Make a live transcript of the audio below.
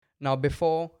Now,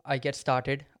 before I get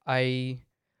started, I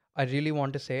really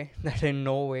want to say that in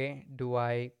no way do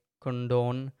I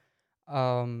condone,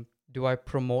 do I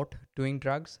promote doing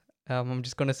drugs. I'm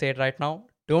just gonna say it right now.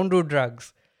 Don't do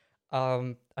drugs.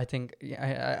 I think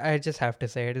I just have to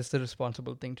say it is the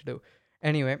responsible thing to do.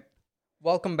 Anyway,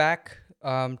 welcome back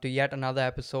to yet another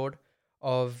episode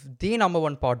of the number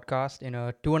one podcast in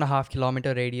a 2.5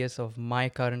 kilometer radius of my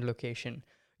current location.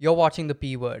 You're watching the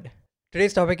P word.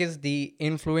 Today's topic is the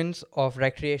influence of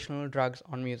recreational drugs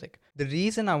on music. The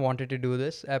reason I wanted to do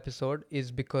this episode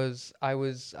is because I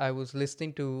was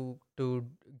listening to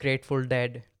Grateful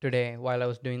Dead today while I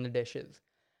was doing the dishes,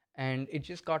 and it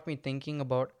just got me thinking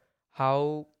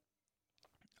how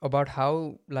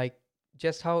how like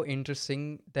just how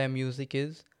interesting their music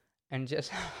is, and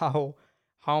just how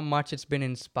much it's been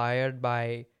inspired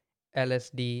by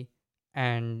LSD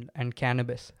and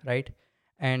cannabis, right?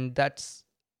 And that's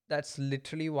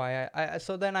literally why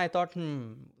so then I thought,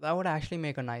 that would actually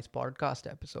make a nice podcast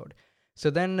episode. So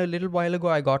then a little while ago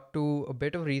I got to a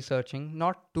bit of researching,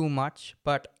 not too much,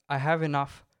 but I have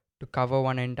enough to cover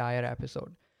one entire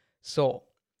episode. So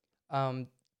um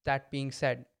that being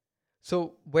said,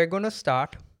 so we're going to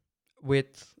start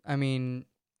with, I mean,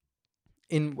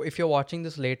 in if you're watching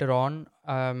this later on,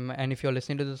 and if you're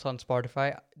listening to this on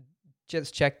Spotify,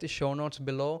 just check the show notes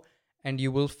below, and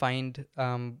you will find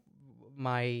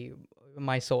my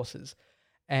my sources.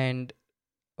 And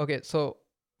okay, so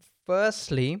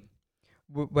firstly,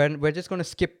 when we're just going to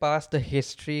skip past the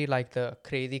history, like the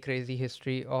crazy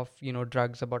history of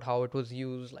drugs, about how it was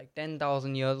used like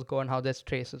 10,000 years ago and how there's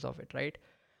traces of it, right?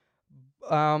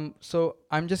 So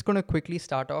I'm just going to quickly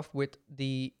start off with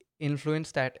the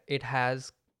influence that it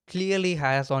has clearly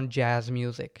has on jazz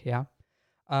music. Yeah.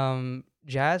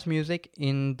 Jazz music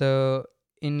in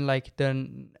like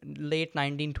the late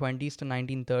 1920s to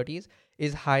 1930s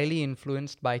is highly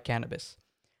influenced by cannabis,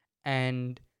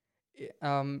 and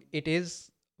it is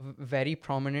very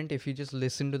prominent if you just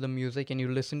listen to the music and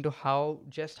you listen to how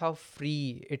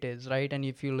free it is, right? And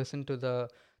if you listen to the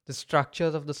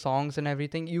structures of the songs and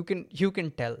everything, you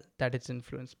can tell that it's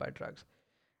influenced by drugs.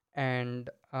 And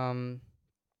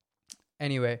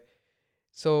anyway,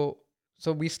 so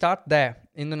so we start there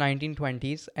in the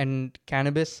 1920s, and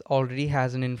cannabis already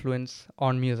has an influence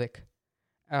on music.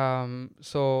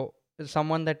 So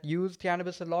someone that used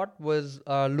cannabis a lot was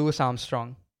Louis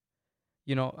Armstrong.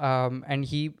 And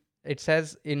it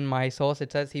says in my source,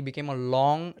 it says he became a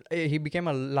lifelong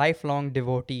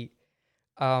devotee.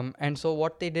 And so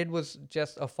what they did was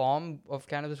just a form of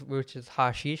cannabis, which is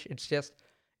hashish.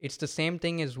 It's the same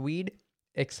thing as weed,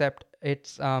 except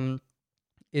it's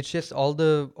just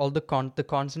the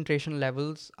concentration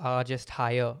levels are just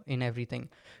higher in everything.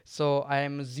 So I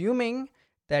am assuming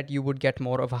that you would get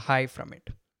more of a high from it.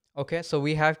 Okay, so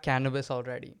we have cannabis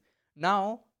already.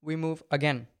 Now we move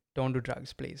again. Don't do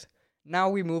drugs, please. Now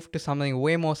we move to something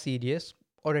way more serious,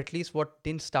 or at least what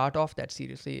didn't start off that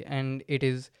seriously, and it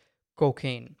is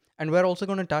cocaine. And we're also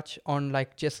going to touch on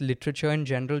like just literature in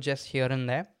general, just here and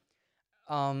there.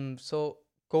 So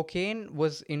cocaine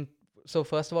was in. So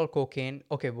first of all, cocaine.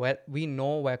 Okay, well, we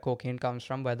know where cocaine comes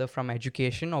from, whether from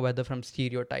education or whether from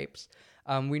stereotypes.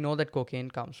 We know that cocaine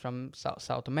comes from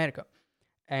South America,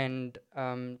 and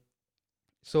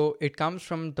so it comes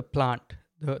from the plant,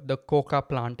 the coca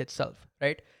plant itself,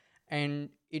 right? And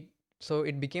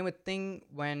it became a thing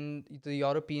when the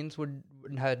Europeans would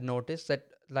had noticed that,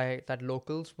 like, that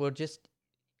locals were just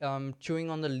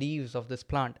chewing on the leaves of this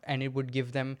plant, and it would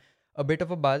give them a bit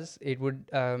of a buzz. It would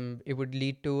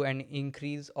lead to an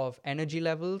increase of energy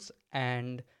levels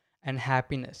and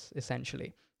happiness,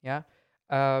 essentially. Yeah.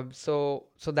 So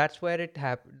that's where it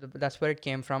happened. That's where it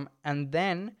came from. And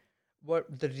then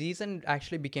what the reason it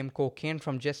actually became cocaine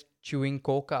from just chewing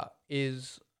coca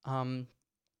is,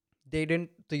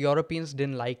 the Europeans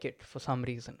didn't like it for some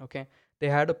reason. Okay, they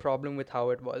had a problem with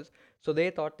how it was, so they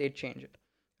thought they'd change it,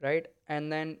 right?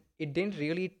 And then it didn't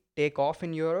really take off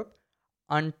in Europe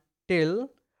until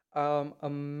a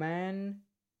man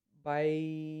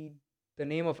by the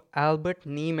name of Albert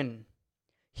Neiman,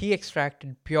 he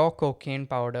extracted pure cocaine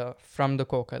powder from the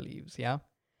coca leaves. Yeah.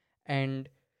 And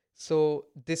so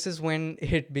this is when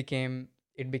it became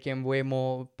way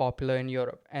more popular in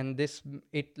Europe, and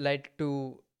it led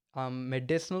to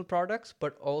medicinal products,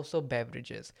 but also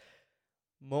beverages,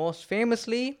 most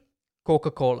famously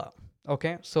Coca-Cola.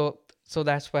 Okay, so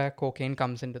that's where cocaine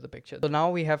comes into the picture. So now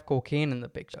we have cocaine in the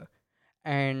picture,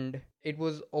 and it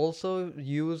was also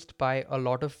used by a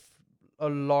lot of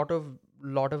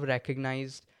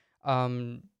recognized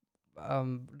um,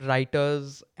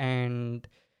 writers, and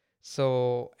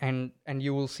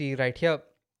you will see right here.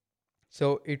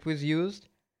 So it was used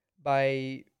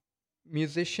by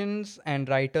musicians and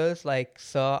writers like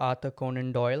Sir Arthur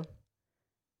Conan Doyle,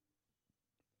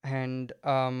 and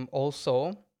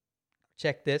also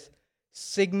check this,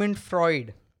 Sigmund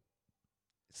Freud.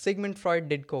 Sigmund Freud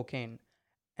did cocaine,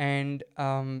 and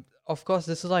of course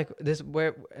this is like this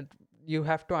where you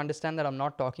have to understand that I'm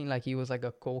not talking like he was like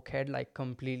a cokehead, like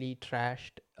completely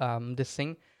trashed this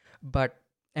thing, but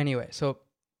anyway, so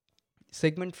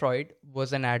Sigmund Freud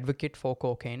was an advocate for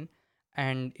cocaine,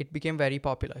 and it became very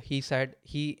popular. He said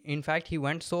in fact, he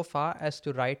went so far as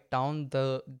to write down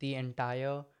the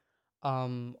entire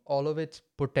all of its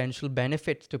potential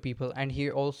benefits to people, and he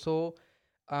also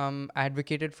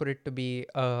advocated for it to be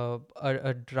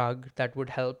a drug that would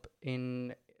help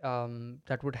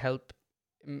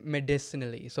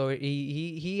medicinally. So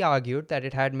he argued that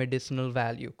it had medicinal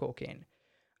value, cocaine,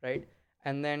 right?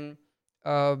 And then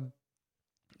uh,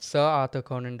 Sir Arthur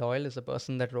Conan Doyle is a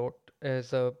person that wrote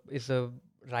is a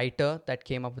writer that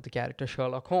came up with the character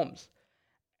Sherlock Holmes,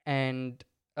 and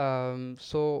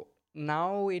so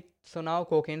now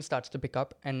cocaine starts to pick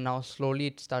up, and now slowly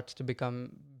it starts to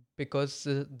become, because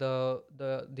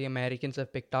the Americans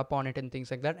have picked up on it and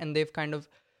things like that, and they've kind of,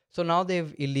 so now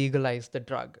they've illegalized the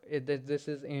drug. This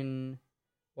is in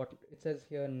what it says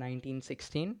here,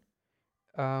 1916.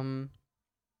 um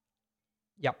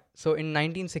yeah, so in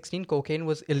 1916 cocaine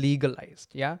was illegalized,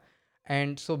 yeah,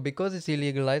 and so because it's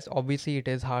illegalized, obviously it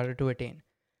is harder to attain.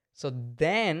 So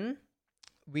then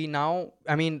we now,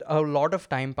 I mean, a lot of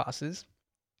time passes,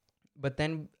 but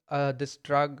then this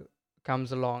drug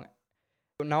comes along.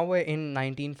 So now we're in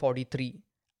 1943,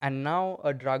 and now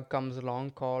a drug comes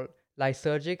along called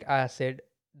lysergic acid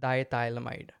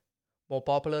diethylamide, more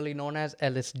popularly known as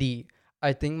LSD.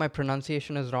 I think my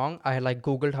pronunciation is wrong. I like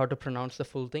Googled how to pronounce the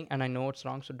full thing, and I know it's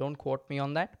wrong, so don't quote me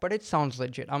on that. But it sounds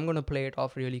legit. I'm gonna play it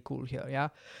off really cool here, yeah.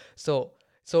 So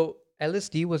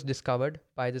LSD was discovered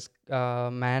by this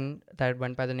man that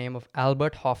went by the name of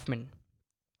Albert Hoffman.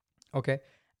 Okay,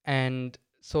 and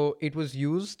so it was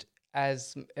used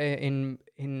as in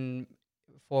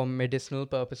for medicinal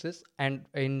purposes and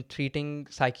in treating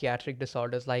psychiatric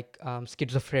disorders like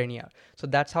schizophrenia. So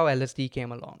that's how LSD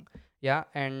came along. Yeah,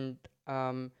 and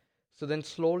um, so then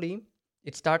slowly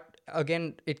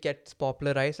it gets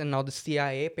popularized, and now the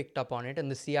CIA picked up on it, and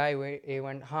the CIA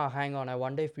went, huh, hang on, I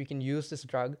wonder if we can use this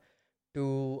drug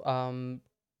to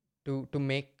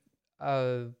make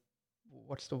uh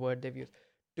what's the word they've used,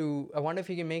 to I wonder if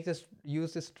you can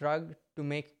use this drug to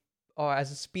make, or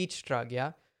as a speech drug,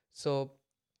 yeah. So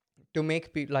to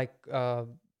make like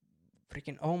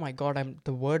freaking, oh my god, I'm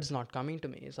the word's not coming to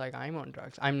me. It's like I'm on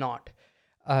drugs. I'm not.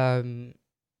 um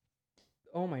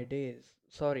oh my days,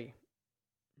 sorry,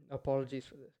 apologies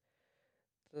for this.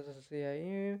 This is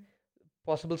the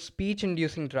possible speech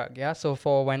inducing drug, yeah, so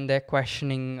for when they're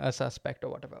questioning a suspect or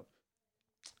whatever.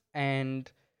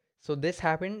 And so this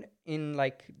happened in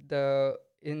like the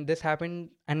in this happened,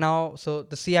 and now so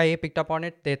the CIA picked up on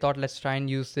it. They thought, let's try and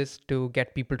use this to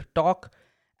get people to talk.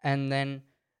 And then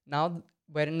now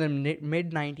we're in the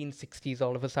mid 1960s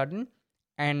all of a sudden,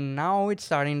 and now it's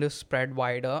starting to spread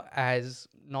wider as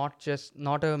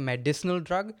not a medicinal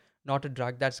drug, not a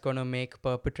drug that's going to make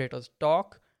perpetrators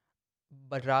talk,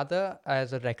 but rather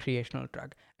as a recreational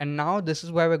drug. And now this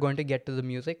is where we're going to get to the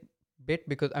music bit,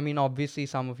 because I mean, obviously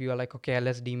some of you are like, okay,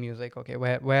 LSD music, okay,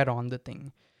 we're on the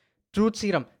thing. Truth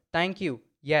serum, thank you.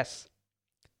 Yes,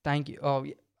 thank you. Oh,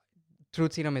 yeah.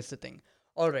 Truth serum is the thing.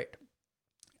 All right.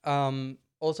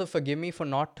 Also forgive me for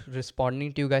not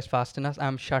responding to you guys fast enough.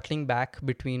 I'm shuttling back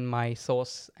between my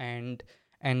source and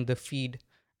the feed,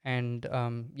 and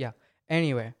yeah.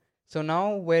 Anyway, so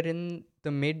now we're in the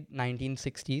mid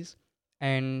 1960s,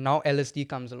 and now LSD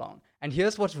comes along. And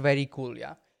here's what's very cool,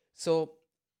 yeah. So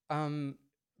um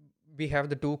we have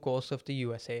the two coasts of the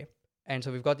USA, and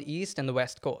so we've got the East and the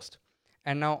West Coast.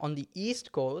 And now on the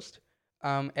East Coast,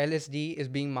 LSD is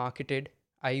being marketed.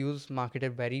 I use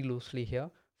marketed very loosely here,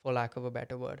 for lack of a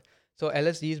better word. So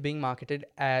LSD is being marketed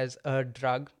as a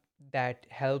drug that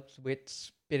helps with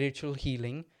spiritual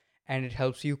healing, and it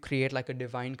helps you create like a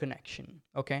divine connection.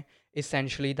 Okay,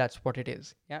 essentially that's what it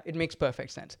is. Yeah, it makes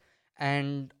perfect sense.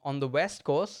 And on the West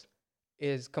Coast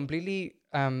is completely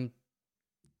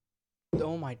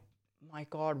oh my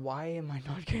god, why am I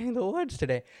not getting the words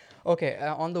today? Okay,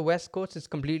 on the West Coast it's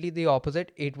completely the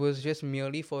opposite. It was just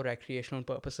merely for recreational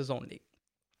purposes only.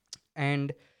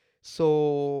 And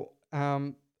so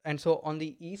on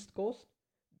the East Coast,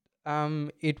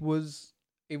 it was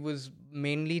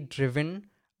mainly driven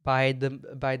by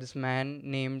this man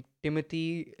named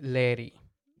Timothy Leary.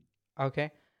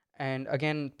 Okay, and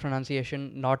again,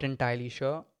 pronunciation not entirely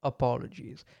sure,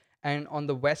 apologies. And on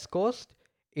the West Coast,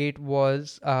 it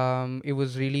was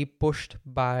really pushed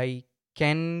by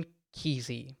Ken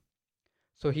Kesey.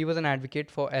 So he was an advocate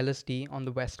for LSD on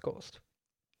the West Coast.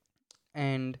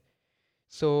 And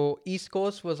so East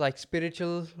Coast was like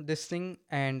spiritual this thing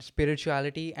and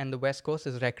spirituality, and the West Coast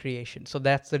is recreation. So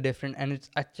that's the difference, and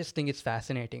I just think it's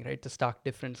fascinating, right? The stark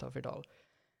difference of it all.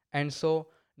 And so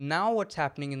now what's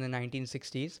happening in the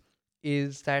 1960s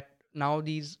is that now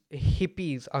these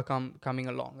hippies are coming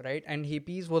along, right? And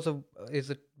hippies was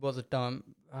a term.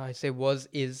 I say was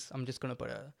is. I'm just gonna put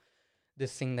a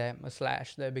this thing there, a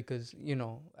slash there, because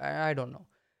I don't know.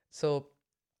 So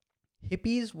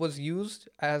hippies was used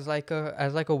as like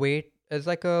a way, as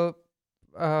like a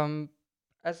um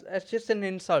as just an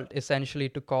insult, essentially,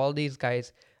 to call these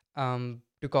guys,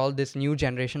 to call this new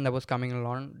generation that was coming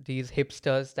along, these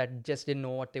hipsters that just didn't know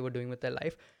what they were doing with their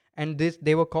life. And this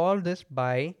they were called this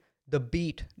by the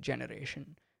beat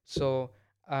generation. So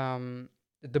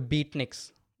the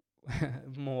beatniks,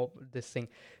 more this thing.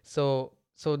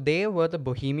 So they were the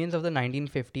bohemians of the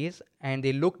 1950s, and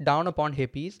they looked down upon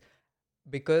hippies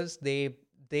because they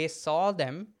saw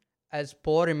them as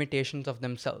poor imitations of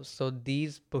themselves. So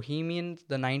these bohemians,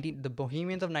 the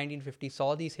bohemians of 1950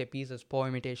 saw these hippies as poor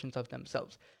imitations of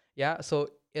themselves. Yeah, so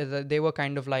they were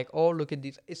kind of like, oh, look at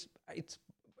these. It's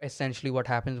essentially what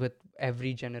happens with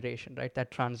every generation, right?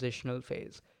 That transitional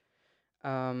phase.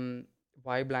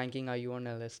 Why blanking? Are you on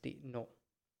LSD? No.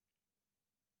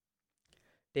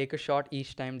 Take a shot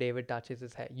each time David touches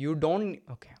his hair. You don't.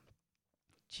 Okay.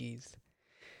 Jeez.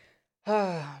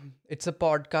 It's a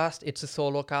podcast, it's a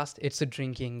solo cast, it's a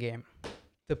drinking game.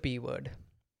 The P word.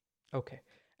 Okay.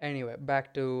 Anyway,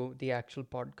 back to the actual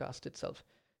podcast itself.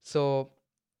 So,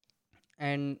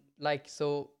 and like,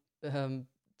 um,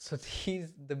 so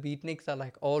these, the beatniks are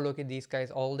like, oh, look at these guys,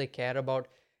 all they care about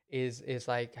is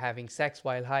like having sex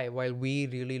while high, while we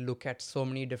really look at so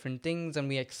many different things and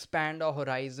we expand our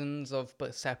horizons of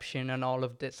perception and all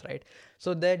of this, right?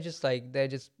 So they're just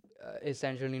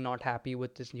essentially not happy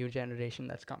with this new generation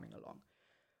that's coming along.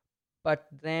 But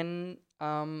then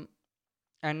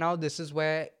and now this is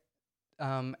where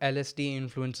LSD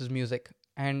influences music,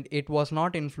 and it was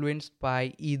not influenced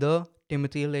by either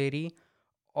Timothy Leary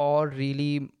or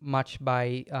really much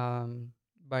by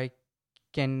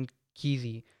Ken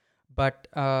Kesey. But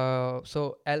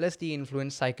so LSD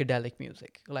influenced psychedelic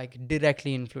music, like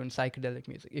directly influenced psychedelic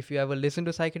music. If you ever listen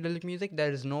to psychedelic music,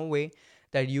 there is no way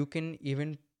that you can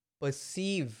even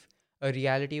perceive a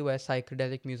reality where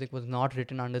psychedelic music was not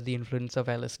written under the influence of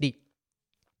LSD.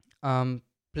 Um,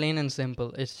 Plain and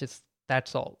simple. It's just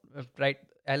that's all, right?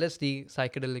 LSD,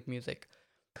 psychedelic music,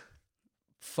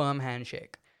 firm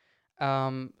handshake.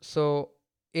 So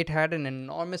it had an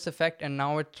enormous effect, and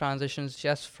now it transitions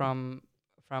just from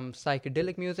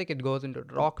psychedelic music. It goes into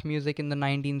rock music in the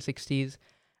 1960s,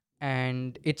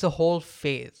 and it's a whole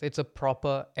phase. It's a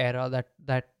proper era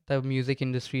that the music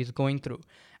industry is going through.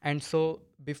 And so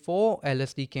before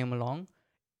LSD came along,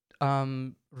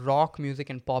 rock music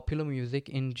and popular music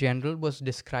in general was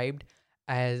described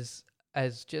as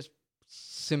just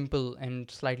simple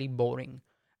and slightly boring.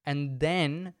 And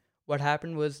then what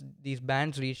happened was these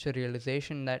bands reached a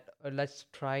realization that let's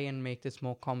try and make this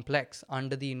more complex.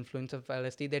 Under the influence of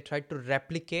LSD, they tried to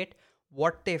replicate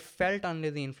what they felt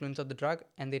under the influence of the drug,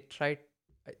 and they tried,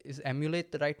 is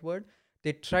emulate the right word?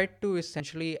 They tried to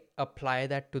essentially apply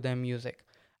that to their music.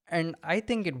 And I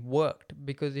think it worked,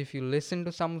 because if you listen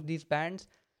to some of these bands,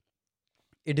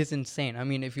 it is insane. I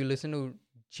mean, if you listen to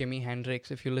Jimi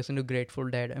Hendrix, if you listen to Grateful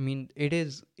Dead, I mean, it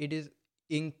is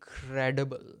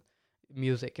incredible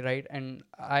music, right? And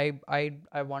I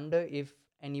wonder if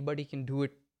anybody can do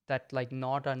it that, like,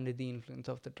 not under the influence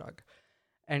of the drug.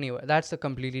 Anyway, that's a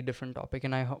completely different topic,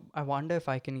 and I wonder if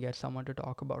I can get someone to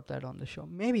talk about that on the show.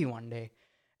 Maybe one day.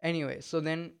 Anyway, so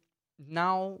then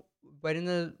now we're in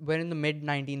the mid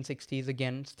 1960s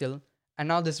again still, and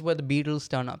now this is where the Beatles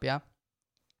turn up, yeah.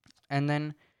 And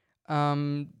then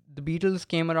the Beatles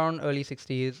came around early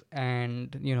 60s,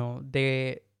 and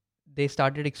they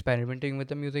started experimenting with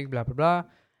the music, blah blah blah.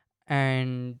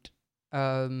 And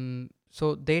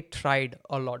so they tried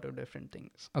a lot of different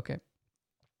things, okay.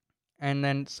 And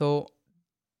then so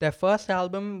their first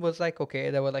album was like,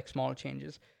 okay, there were like small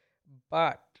changes,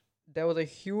 but there was a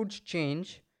huge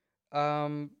change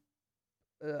um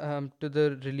to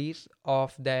the release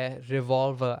of their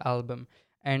Revolver album.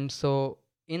 And so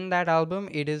in that album,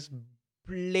 it is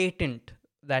blatant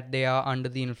that they are under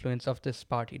the influence of this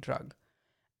party drug.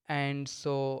 And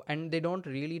so, and they don't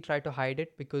really try to hide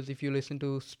it, because if you listen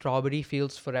to Strawberry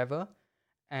Fields Forever,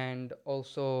 and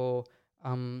also,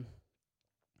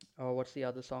 what's the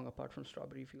other song apart from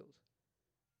Strawberry Fields?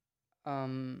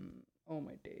 Oh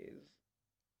my days.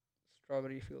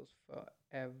 Strawberry Fields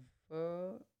Forever.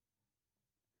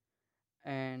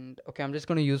 And okay, I'm just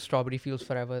going to use Strawberry Fields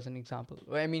Forever as an example.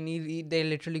 I mean, they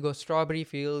literally go Strawberry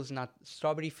Fields,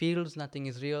 nothing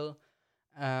is real,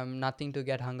 nothing to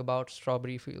get hung about.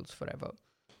 Strawberry Fields Forever.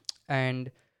 And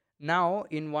now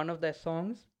in one of their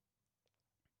songs,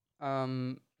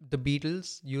 the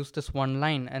Beatles use this one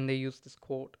line, and they use this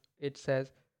quote. It says,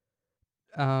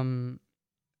 um,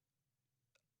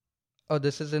 "Oh,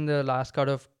 this is in the last cut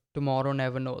of Tomorrow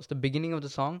Never Knows." The beginning of the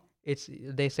song,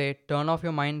 they say, "Turn off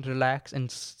your mind, relax,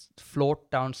 and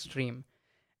float downstream."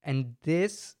 And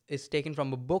this is taken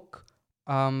from a book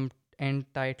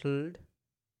entitled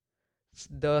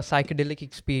 "The Psychedelic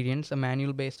Experience: A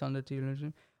Manual Based on the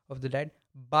Theology of the Dead."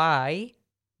 By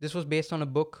This was based on a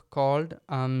book called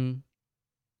sorry,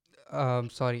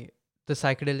 "The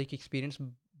Psychedelic Experience"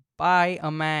 by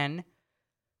a man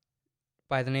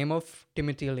by the name of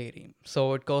Timothy Leary.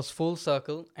 So it goes full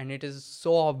circle, and it is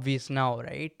so obvious now,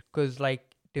 right? Because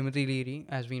like Timothy Leary,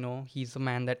 as we know, he's the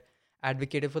man that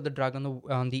advocated for the drug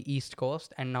on the East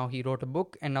Coast, and now he wrote a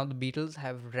book, and now the Beatles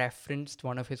have referenced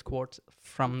one of his quotes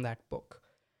from that book.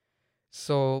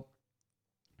 So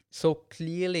so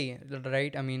clearly,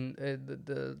 right? I mean,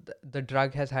 the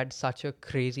drug has had such a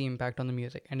crazy impact on the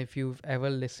music, and if you've ever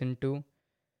listened to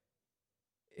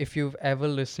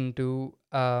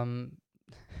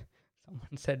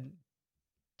someone said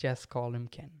just call him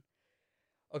Ken.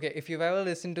 Okay, if you've ever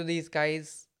listened to these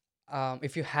guys,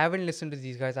 if you haven't listened to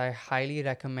these guys, I highly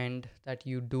recommend that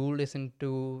you do listen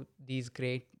to these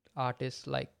great artists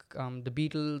like the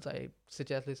Beatles. I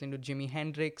suggest listening to Jimi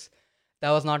Hendrix. That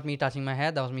was not me touching my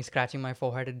head, that was me scratching my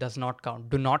forehead. It does not count.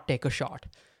 Do not take a shot.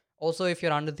 Also, if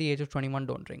you're under the age of 21,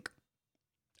 don't drink.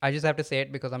 I just have to say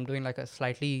it because I'm doing like a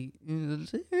slightly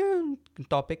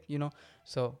topic,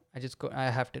 So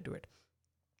I have to do it.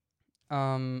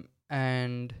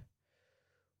 And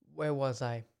where was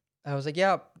I? I was like,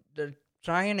 yeah,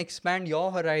 try and expand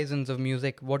your horizons of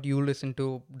music, what you listen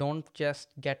to. Don't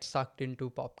just get sucked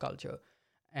into pop culture,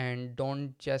 and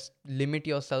don't just limit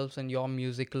yourselves in your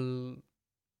musical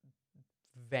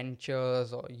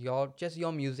ventures or your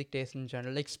music taste in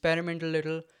general. Experiment a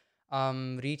little.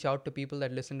 Reach out to people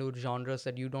that listen to genres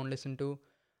that you don't listen to.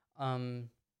 Um,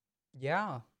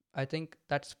 yeah, I think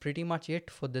that's pretty much it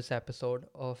for this episode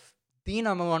of the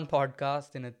number one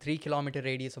podcast in a 3 kilometer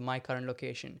radius of my current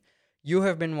location. You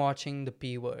have been watching The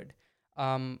P Word.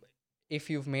 Um, if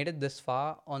you've made it this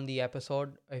far on the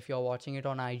episode, if you're watching it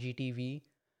on IGTV,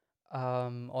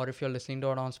 or if you're listening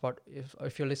to it on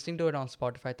if you're listening to it on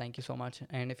Spotify, thank you so much.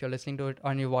 And if you're listening to it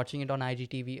and you're watching it on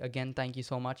IGTV, again, thank you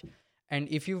so much. And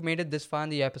if you've made it this far in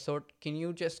the episode, can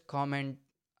you just comment,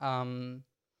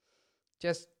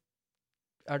 just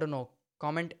I don't know,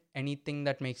 comment anything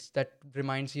that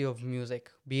reminds you of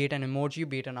music, be it an emoji,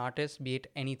 be it an artist, be it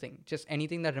anything, just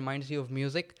anything that reminds you of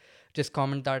music. Just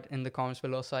comment that in the comments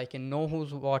below so I can know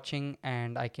who's watching,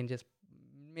 and I can just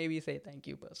maybe say thank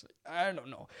you personally. I don't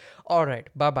know. All right,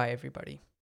 bye bye everybody.